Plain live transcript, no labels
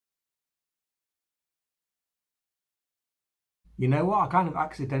You know what? I kind of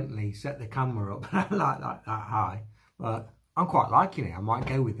accidentally set the camera up like that high, but I'm quite liking it. I might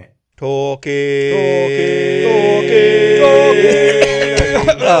go with it. Talking.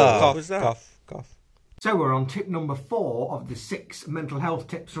 Cough. So we're on tip number 4 of the 6 mental health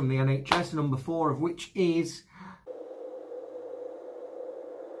tips from the NHS, number 4 of which is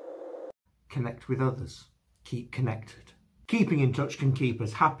connect with others. Keep connected. Keeping in touch can keep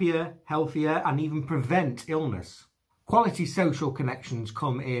us happier, healthier, and even prevent illness. Quality social connections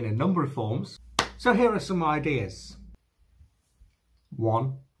come in a number of forms. So here are some ideas.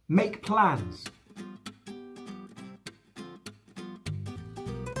 1. Make plans.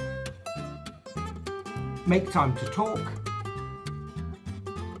 Make time to talk.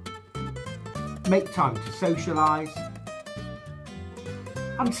 Make time to socialise.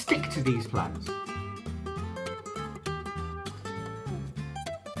 And stick to these plans.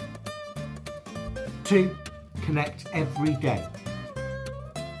 2. Connect every day.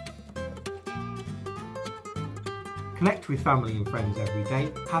 Connect with family and friends every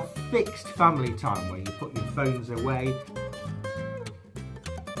day. Have fixed family time where you put your phones away.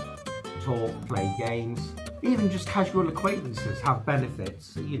 Talk, play games. Even just casual acquaintances have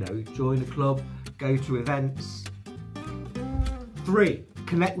benefits. You know, join a club, go to events. 3.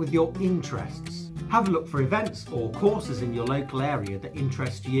 Connect with your interests. Have a look for events or courses in your local area that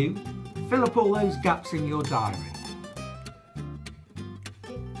interest you. Fill up all those gaps in your diary.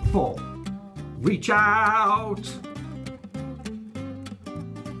 4. Reach out.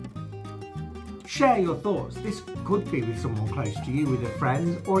 Share your thoughts. This could be with someone close to you, with a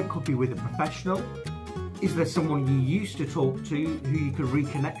friend, or it could be with a professional. Is there someone you used to talk to who you could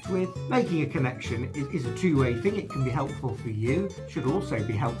reconnect with? Making a connection is a two-way thing. It can be helpful for you, should also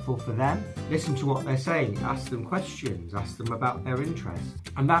be helpful for them. Listen to what they're saying, ask them questions, ask them about their interests,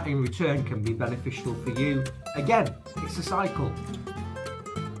 and that in return can be beneficial for you. Again, it's a cycle.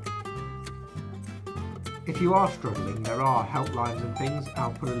 If you are struggling, there are helplines and things.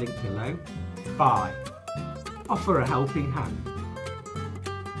 I'll put a link below. 5. Offer a helping hand.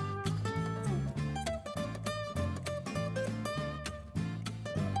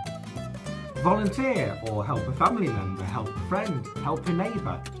 Volunteer or help a family member, help a friend, help a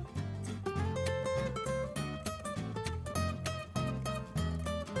neighbour.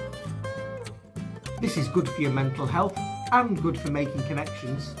 This is good for your mental health and good for making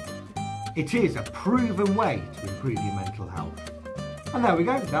connections. It is a proven way to improve your mental health. And there we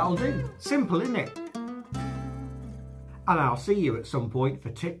go, that'll do. Simple, isn't it? And I'll see you at some point for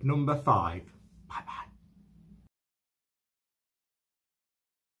tip number 5. Bye-bye.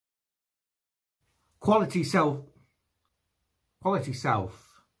 Quality self.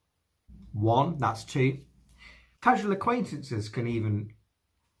 1, that's 2. Casual acquaintances can even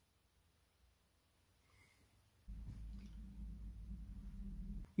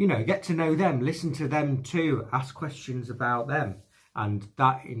get to know them, listen to them too, ask questions about them, and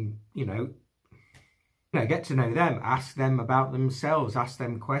that get to know them, ask them about themselves, ask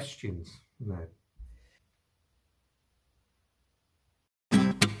them questions,